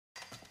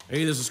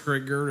Hey, this is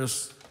Craig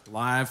Gerdes,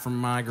 live from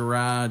my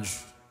garage.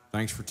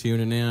 Thanks for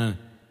tuning in.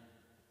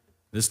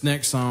 This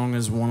next song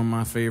is one of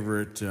my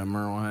favorite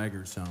Merle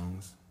Haggard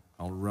songs,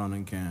 called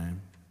Running Kind.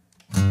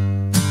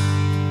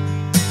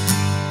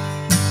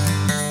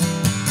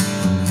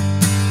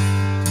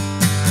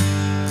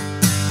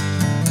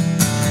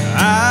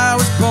 I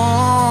was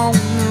born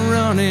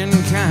running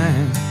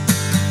kind,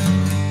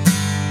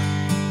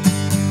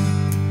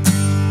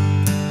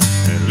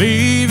 and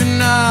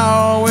leaving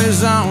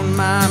always on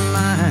my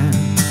mind.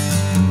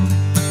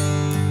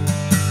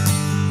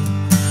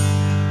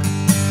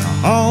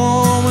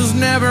 Home was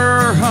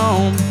never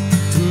home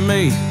to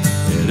me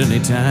at any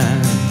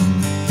time.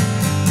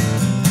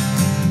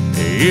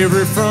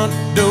 Every front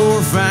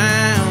door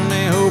found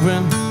me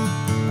open,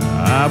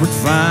 I would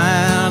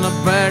find a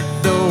back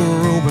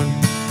door open,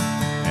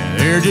 and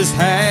there just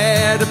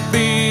had to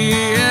be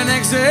an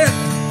exit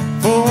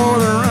for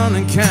the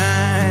running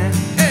kind.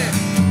 Yeah.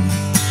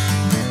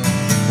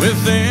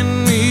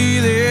 Within me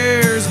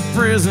there's a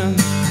prison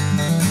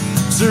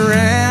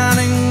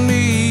surrounding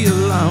me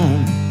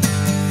alone.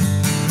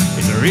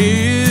 It's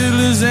real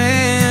as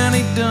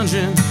any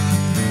dungeon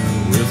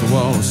with a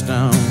wall of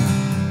stone.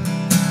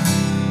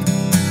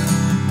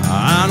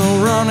 I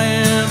know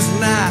running's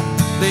not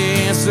the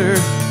answer,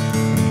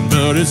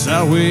 but it's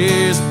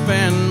always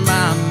been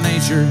my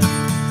nature,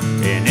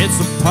 and it's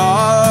a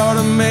part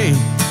of me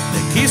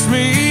that keeps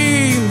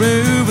me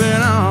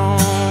moving on.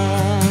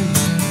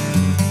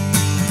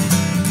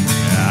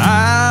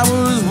 I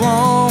was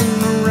born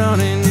the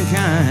running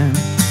kind,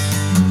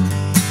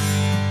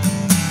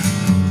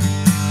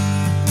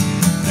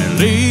 and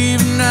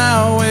leaving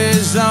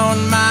always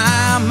on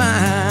my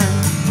mind.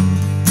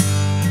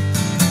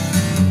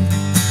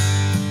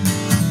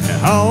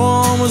 And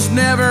home was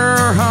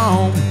never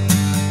home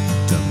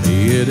to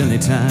me at any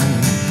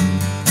time.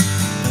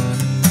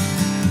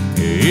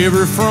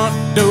 Every front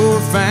door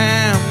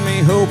found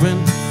me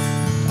hoping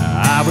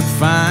I would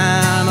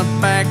find a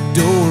back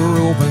door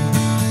open.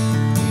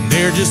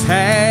 There just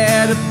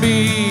had to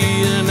be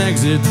an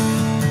exit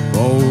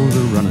for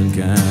the running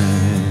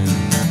kind.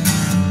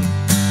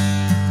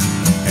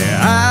 Yeah,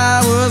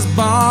 I was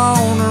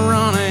born a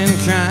running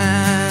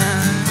kind.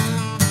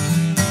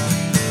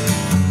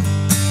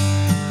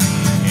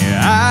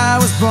 Yeah, I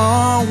was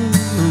born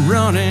a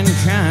running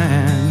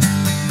kind.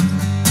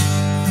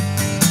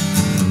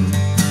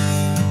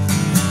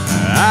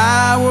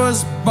 I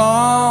was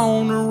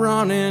born a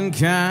running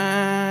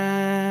kind.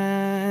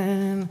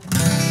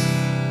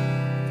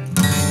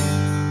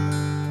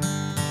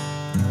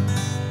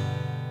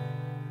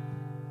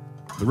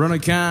 The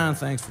running kind,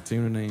 thanks for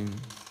tuning in.